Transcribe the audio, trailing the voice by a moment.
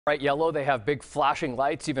Bright yellow, they have big flashing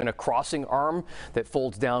lights, even a crossing arm that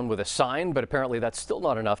folds down with a sign, but apparently that's still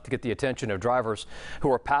not enough to get the attention of drivers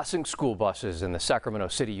who are passing school buses in the Sac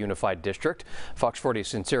City Unified District. Fox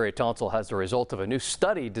 40's Sonseeahray Tonsall has the result of a new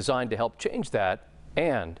study designed to help change that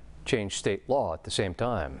and change state law at the same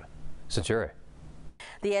time. Sonseeahray.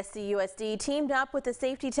 The SCUSD teamed up with a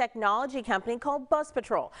safety technology company called Bus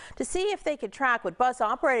Patrol to see if they could track what bus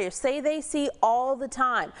operators say they see all the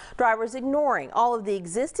time. Drivers ignoring all of the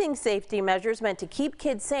existing safety measures meant to keep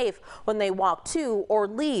kids safe when they walk to or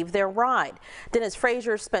leave their ride. Dennis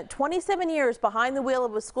Frazier spent 27 years behind the wheel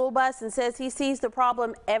of a school bus and says he sees the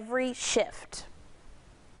problem every shift.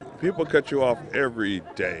 People cut you off every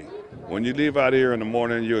day. When you leave out here in the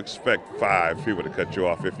morning, you expect 5 people to cut you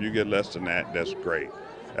off. If you get less than that, that's great.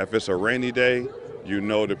 If it's a rainy day, you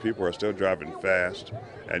know that people are still driving fast,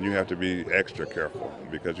 and you have to be extra careful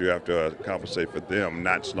because you have to compensate for them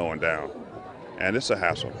not slowing down. And it's a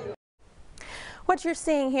hassle. What you're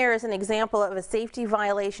seeing here is an example of a safety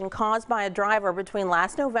violation caused by a driver between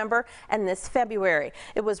last November and this February.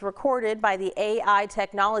 It was recorded by the AI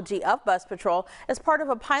technology of Bus Patrol as part of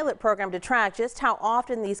a pilot program to track just how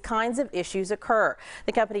often these kinds of issues occur.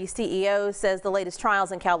 The company's CEO says the latest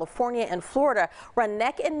trials in California and Florida run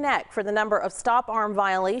neck and neck for the number of stop arm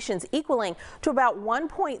violations, equaling to about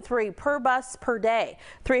 1.3 per bus per day,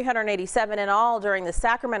 387 in all during the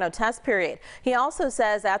Sacramento test period. He also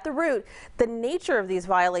says at the root, the nature of these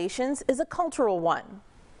violations is a cultural one.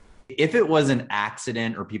 If it was an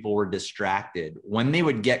accident or people were distracted, when they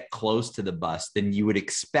would get close to the bus, then you would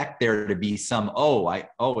expect there to be some,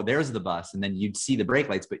 there's the bus, and then you'd see the brake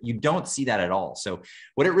lights, but you don't see that at all. So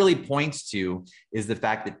what it really points to is the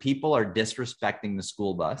fact that people are disrespecting the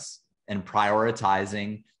school bus and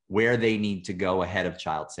prioritizing where they need to go ahead of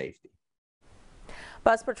child safety.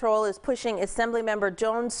 Bus Patrol is pushing Assemblymember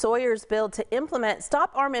Joan Sawyer's bill to implement stop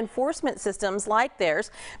arm enforcement systems like theirs.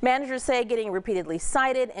 Managers say getting repeatedly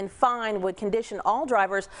cited and fined would condition all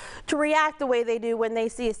drivers to react the way they do when they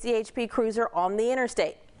see a CHP cruiser on the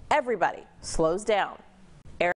interstate. Everybody slows down.